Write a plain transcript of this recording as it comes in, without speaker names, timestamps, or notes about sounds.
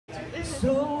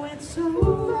So it's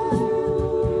over.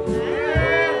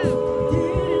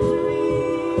 Didn't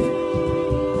realize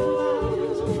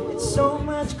it's so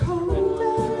much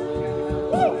colder.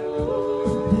 But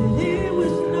it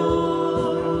was no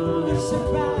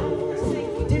surprise.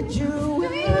 Did you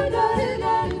ever get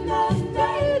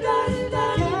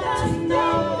to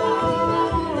know?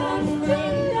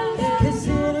 'Cause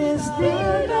it is there.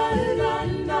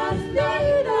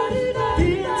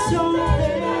 It's so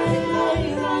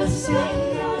plain to see.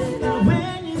 And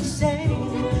when you say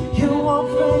you won't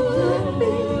forget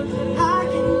me, I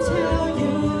can tell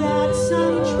you that's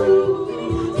untrue.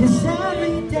 'Cause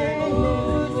every day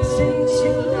since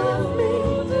you left me,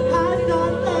 I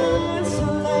thought less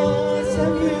and less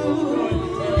of you.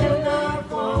 And I've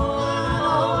found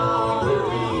all the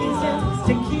reasons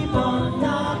to keep on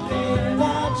knocking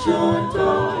at your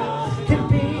door. Could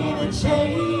be the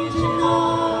changing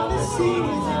of the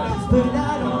seasons, but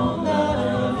I don't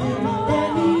love you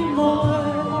anymore.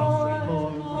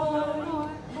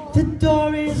 The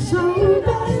door is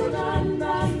open.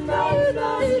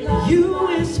 You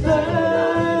whispered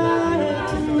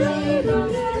to me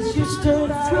as you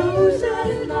stood frozen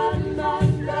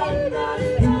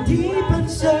in deep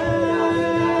uncertainty.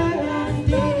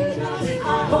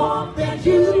 I hope that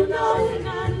you know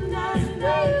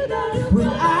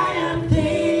what I am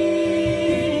thinking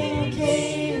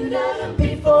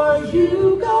before you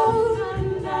go,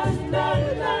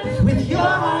 with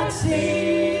your heart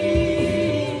sinking.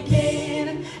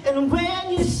 And when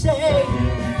you say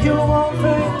you won't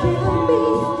forgive me,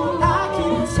 I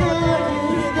can tell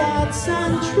you that's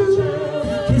untrue.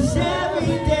 'Cause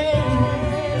every day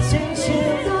since you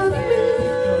left me,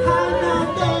 I got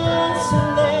less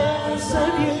and less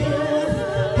of you.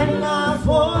 And I've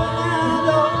worn out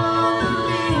all the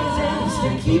reasons to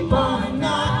keep on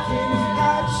knocking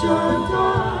at your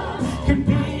door. Could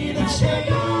be the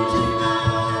changing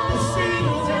of the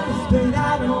seasons, but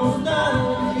I don't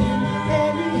love you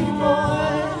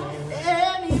anymore,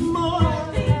 anymore.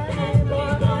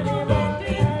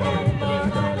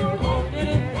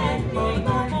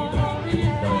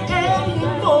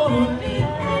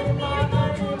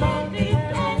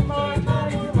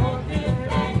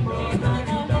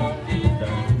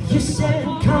 You said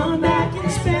come back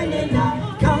and spend the night,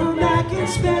 come back and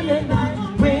spend the night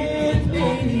with me.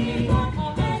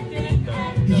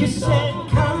 You said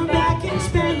come back and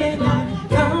spend the night,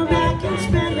 come back and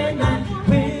spend the night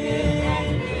with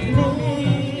me.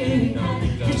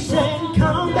 You said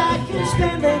come back and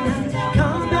spend the night,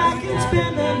 come back and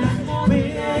spend the night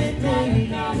with me.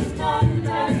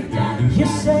 You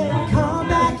said come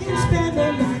back and spend the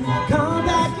night, come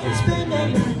back and spend the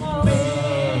night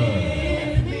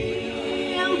with me.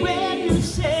 And when you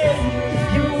say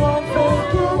you won't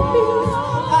forget me,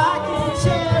 I can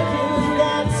tell you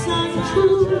that's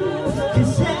untrue.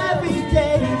 'Cause every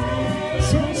day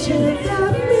since you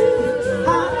left me,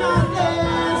 I've got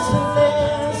less and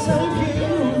less of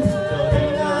you.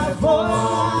 And I've worn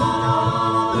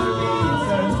all the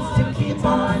reasons to keep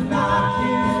on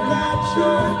knocking at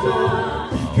your door.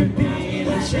 Could be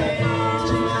the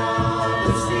changing of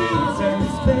the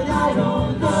seasons, but I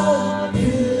don't love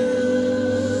you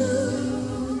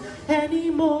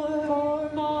anymore.